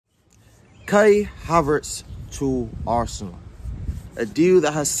Kai Havertz to Arsenal. A deal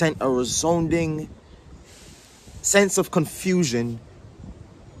that has sent a resounding sense of confusion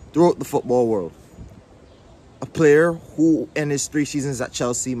throughout the football world. A player who, in his 3 seasons at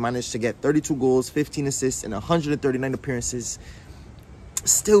Chelsea, managed to get 32 goals, 15 assists, and 139 appearances,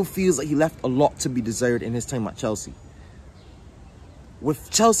 still feels like he left a lot to be desired in his time at Chelsea. With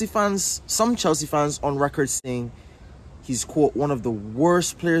Chelsea fans, some Chelsea fans on record saying he's, quote, one of the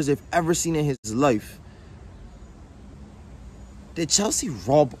worst players they've ever seen in his life. Did Chelsea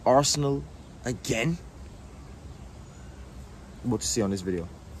rob Arsenal again? What to see on this video.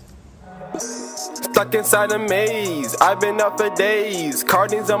 Stuck inside a maze, I've been up for days.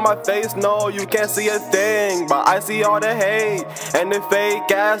 Cartings on my face, no, you can't see a thing. But I see all the hate and the fake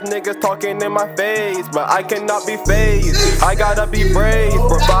ass niggas talking in my face. But I cannot be phased, I gotta be brave.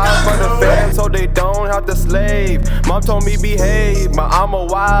 Provide for the fans so they don't have to slave. Mom told me behave, but I'ma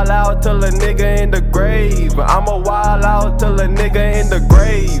wild out till a nigga in the grave. But I'ma wild out till a nigga in the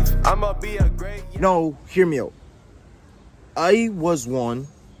grave. I'ma be a great... No, hear me out. I was one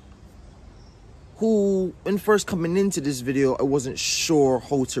who, when first coming into this video, I wasn't sure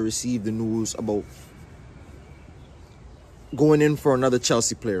how to receive the news about going in for another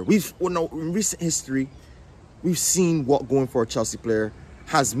Chelsea player. In recent history, we've seen what going for a Chelsea player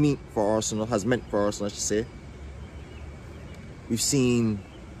has meant for Arsenal, I should say. We've seen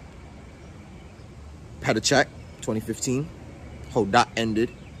Petr Cech, 2015, how that ended.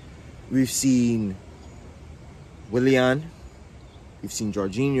 We've seen Willian. We've seen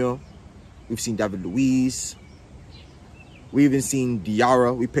Jorginho. We've seen David Luiz. We've even seen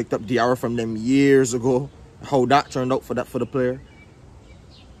Diarra. We picked up Diarra from them years ago. How that turned out for the player.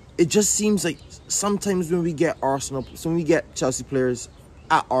 It just seems like sometimes when we get Chelsea players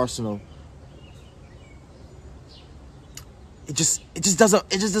at Arsenal, it just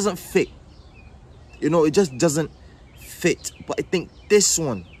doesn't fit. You know, it just doesn't fit. But I think this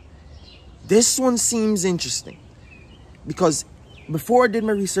one seems interesting because before I did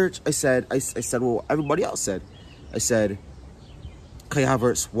my research, I said what everybody else said. I said, Kai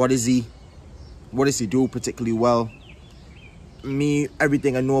Havertz, what does he do particularly well? Me,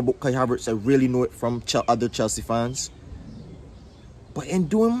 everything I know about Kai Havertz, I really know it from other Chelsea fans. But in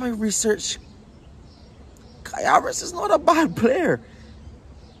doing my research, Kai Havertz is not a bad player.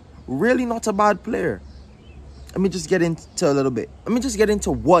 Really not a bad player. Let me just get into a little bit. Let me just get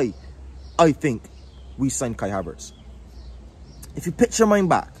into why I think we signed Kai Havertz. If you picture mine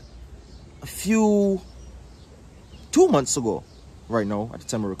back, 2 months ago, right now, at the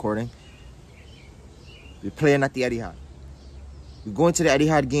time of recording, we're playing at the Etihad. We go into the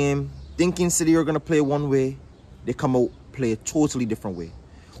Etihad game, thinking City are going to play one way. They come out, play a totally different way.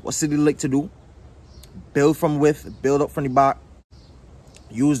 What City like to do? Build from width, build up from the back,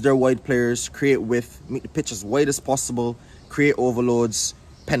 use their wide players, create width, make the pitch as wide as possible, create overloads,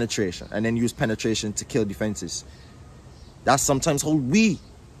 penetration, and then use penetration to kill defenses. That's sometimes how we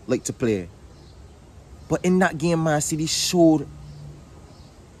like to play. But in that game, Man City showed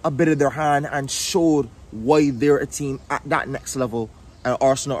a bit of their hand and showed why they're a team at that next level and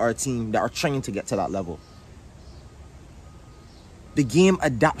Arsenal are a team that are trying to get to that level. The game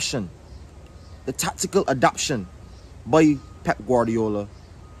adaptation, the tactical adaptation by Pep Guardiola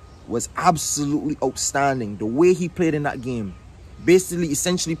was absolutely outstanding. The way he played in that game. Basically,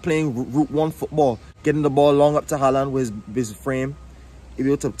 essentially playing route 1 football. Getting the ball long up to Haaland with his frame. He'll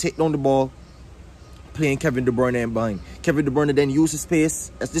be able to take down the ball. Playing Kevin De Bruyne in behind. Kevin De Bruyne then used his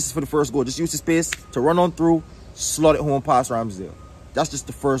space. As this is for the first goal. Just use his space to run on through. Slot it home past Ramsdale. That's just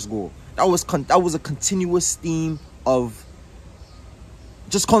the first goal. That was a continuous theme of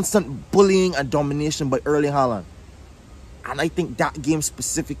just constant bullying and domination by Erling Haaland. And I think that game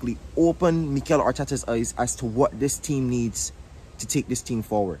specifically opened Mikel Arteta's eyes as to what this team needs to take this team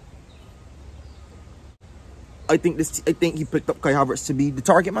forward. I think he picked up Kai Havertz to be the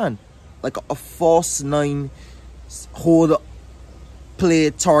target man, like a false 9, hold up,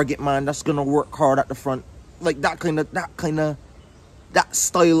 play target man that's gonna work hard at the front, like that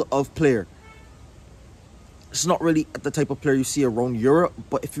style of player. It's not really the type of player you see around Europe,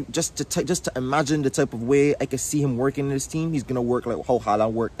 but if you just to imagine the type of way I could see him working in this team, he's gonna work like how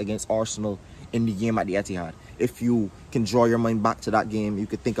Haaland worked against Arsenal in the game at the Etihad. If you can draw your mind back to that game, you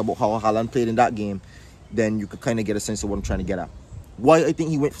could think about how Haaland played in that game, then you could kind of get a sense of what I'm trying to get at. Why I think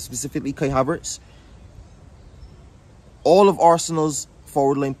he went for specifically Kai Havertz? All of Arsenal's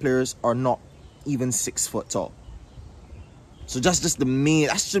forward line players are not even 6 foot tall. So that's just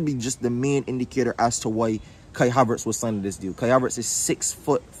that should be just the main indicator as to why Kai Havertz was signed to this deal. Kai Havertz is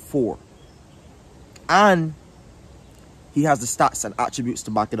 6'4", and he has the stats and attributes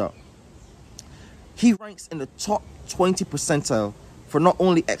to back it up. He ranks in the top 20 percentile for not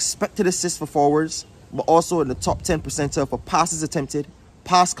only expected assists for forwards, but also in the top 10 percentile for passes attempted,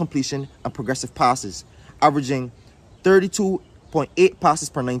 pass completion, and progressive passes, averaging 32.8 passes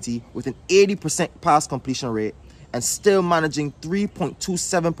per 90 with an 80% pass completion rate and still managing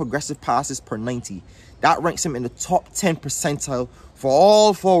 3.27 progressive passes per 90. That ranks him in the top 10 percentile for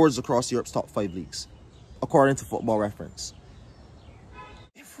all forwards across Europe's top 5 leagues, according to Football Reference.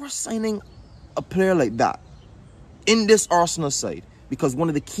 If we're signing a player like that in this Arsenal side, because one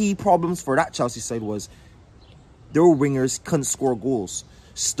of the key problems for that Chelsea side was their wingers couldn't score goals.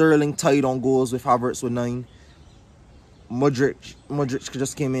 Sterling tied on goals with Havertz with 9. Modric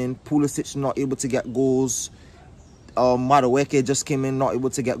just came in. Pulisic not able to get goals. Madueke just came in, not able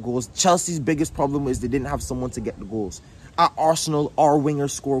to get goals. Chelsea's biggest problem is they didn't have someone to get the goals. At Arsenal, our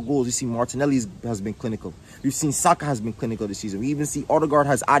wingers score goals. You see Martinelli has been clinical. We've seen Saka has been clinical this season. We even see Odegaard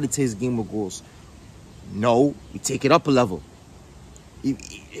has added to his game with goals. No, we take it up a level. We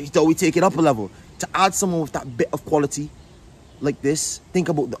take it up a level. To add someone with that bit of quality like this, think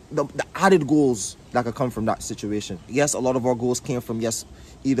about the added goals that could come from that situation. Yes, a lot of our goals came from,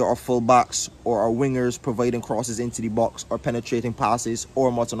 either our full-backs or our wingers providing crosses into the box or penetrating passes,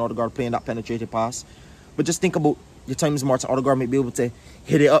 or Martin Odegaard playing that penetrating pass. But just think about your times Martin Odegaard may be able to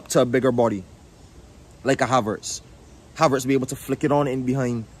hit it up to a bigger body, like a Havertz. Havertz be able to flick it on in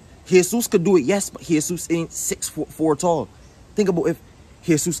behind. Jesus could do it, yes, but Jesus ain't 6'4" tall. Think about if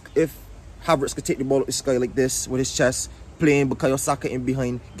Havertz could take the ball up the sky like this with his chest, playing Bukayo Saka in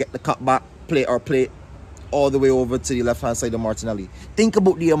behind, get the cut back, play all the way over to the left-hand side of Martinelli. Think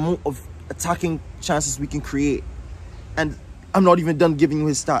about the amount of attacking chances we can create. And I'm not even done giving you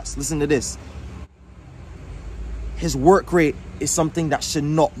his stats. Listen to this. His work rate is something that should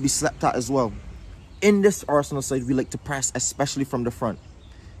not be slept at as well. In this Arsenal side, we like to press, especially from the front.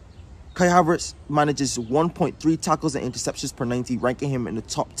 Kai Havertz manages 1.3 tackles and interceptions per 90, ranking him in the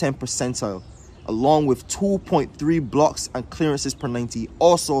top 10 percentile, along with 2.3 blocks and clearances per 90,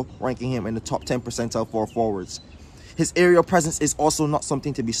 also ranking him in the top 10 percentile for forwards. His aerial presence is also not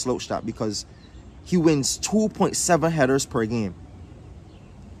something to be slouched at because he wins 2.7 headers per game.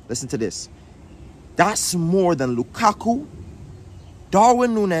 Listen to this. That's more than Lukaku,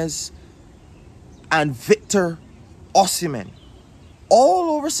 Darwin Núñez, and Victor Osimhen.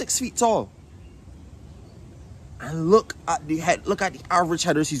 All over 6 feet tall. And look at the average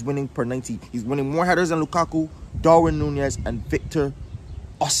headers he's winning per 90. He's winning more headers than Lukaku, Darwin Núñez, and Victor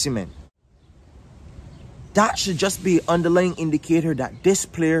Osimhen. That should just be an underlying indicator that this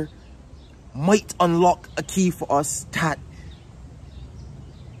player might unlock a key for us that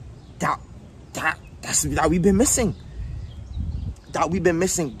we've been missing.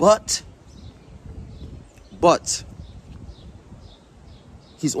 But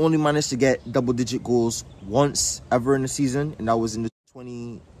he's only managed to get double-digit goals once ever in the season, and that was in the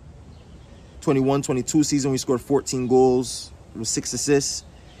 2021-22 season. We scored 14 goals with 6 assists.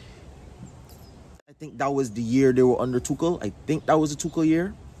 I think that was the year they were under Tuchel. I think that was the Tuchel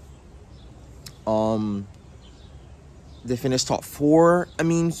year. They finished top 4. I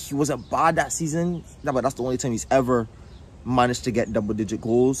mean, he wasn't bad that season, but that's the only time he's ever managed to get double-digit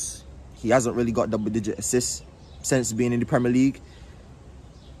goals. He hasn't really got double-digit assists since being in the Premier League,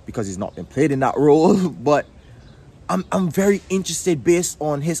 because he's not been played in that role. But I'm very interested based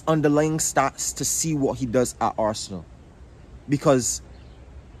on his underlying stats to see what he does at Arsenal. Because,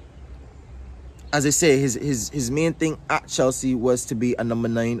 as I say, his main thing at Chelsea was to be a number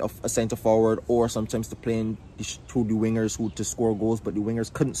 9 of a centre forward, or sometimes to play in through the wingers to score goals, but the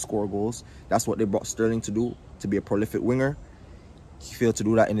wingers couldn't score goals. That's what they brought Sterling to do, to be a prolific winger. He failed to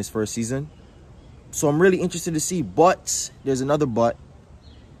do that in his first season. So I'm really interested to see. But there's another but.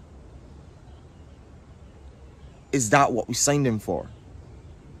 Is that what we signed him for?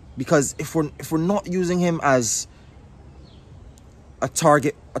 Because if we're not using him as a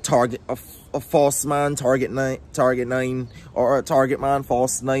false man, target 9, or a target man,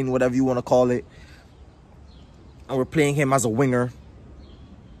 false 9, whatever you want to call it, and we're playing him as a winger,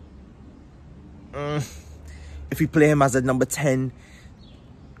 if we play him as a number 10,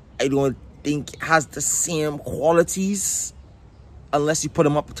 I don't think it has the same qualities, unless you put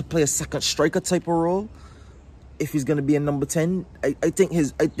him up to play a second striker type of role. If he's going to be a number 10, I think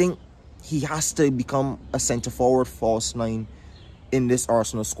he has to become a centre forward, false 9 in this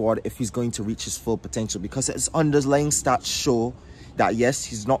Arsenal squad if he's going to reach his full potential, because his underlying stats show that yes,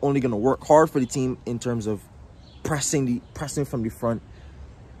 he's not only going to work hard for the team in terms of pressing from the front,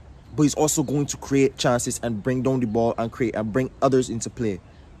 but he's also going to create chances and bring down the ball and bring others into play.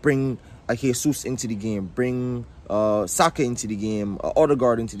 Bring a Jesus into the game. Bring Saka into the game,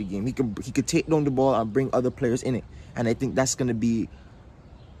 Odegaard into the game. He could take down the ball and bring other players in it. And I think that's going to be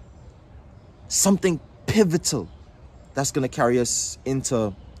something pivotal that's going to carry us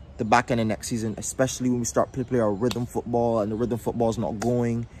into the back end of next season, especially when we start to play our rhythm football and the rhythm football is not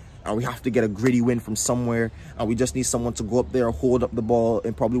going, and we have to get a gritty win from somewhere, and we just need someone to go up there, hold up the ball,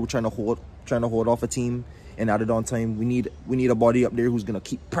 and probably we're trying to hold off a team in added on time. We need a body up there who's going to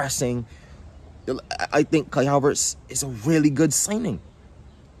keep pressing. I think Kai Havertz is a really good signing.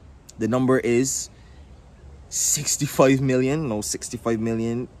 The number is 65 million. No, 65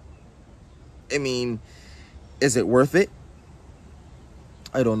 million. I mean, is it worth it?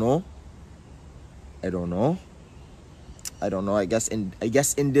 I don't know. I guess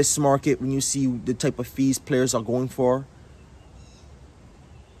in this market, when you see the type of fees players are going for,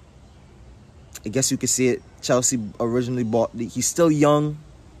 I guess you could say it. Chelsea originally bought. He's still young.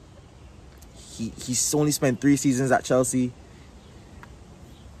 He's only spent 3 seasons at Chelsea.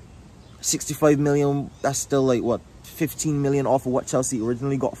 65 million. That's still like what, 15 million off of what Chelsea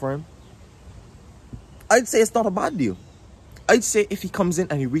originally got for him. I'd say it's not a bad deal. I'd say if he comes in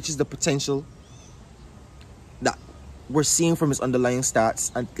and he reaches the potential that we're seeing from his underlying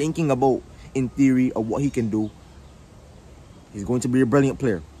stats and thinking about, in theory, of what he can do, he's going to be a brilliant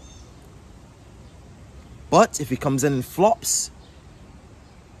player. But if he comes in and flops,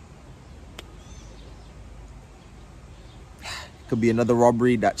 it could be another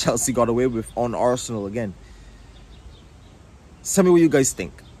robbery that Chelsea got away with on Arsenal again. Tell me what you guys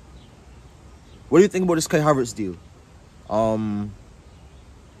think. What do you think about this Kai Havertz deal?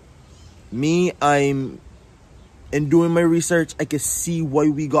 In doing my research, I can see why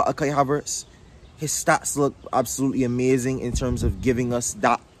we got a Kai Havertz. His stats look absolutely amazing in terms of giving us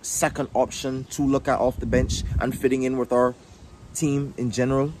that second option to look at off the bench and fitting in with our team in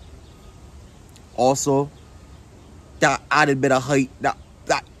general. Also, that added bit of height, that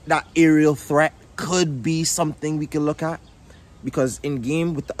aerial threat could be something we can look at. Because in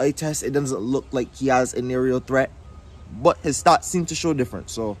game with the eye test, it doesn't look like he has an aerial threat. But his stats seem to show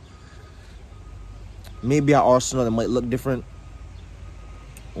different. So maybe at Arsenal it might look different.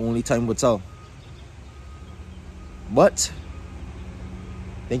 Only time will tell. But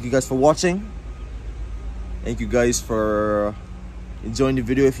thank you guys for watching. Thank you guys for enjoying the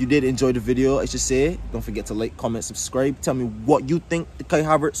video. If you did enjoy the video, I should say, don't forget to like, comment, subscribe. Tell me what you think the Kai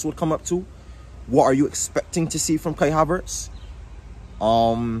Havertz would come up to. What are you expecting to see from Kai Havertz?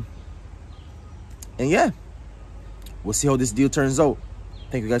 And yeah, we'll see how this deal turns out.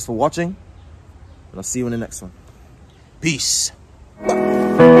 Thank you guys for watching, and I'll see you in the next one. Peace. Bye.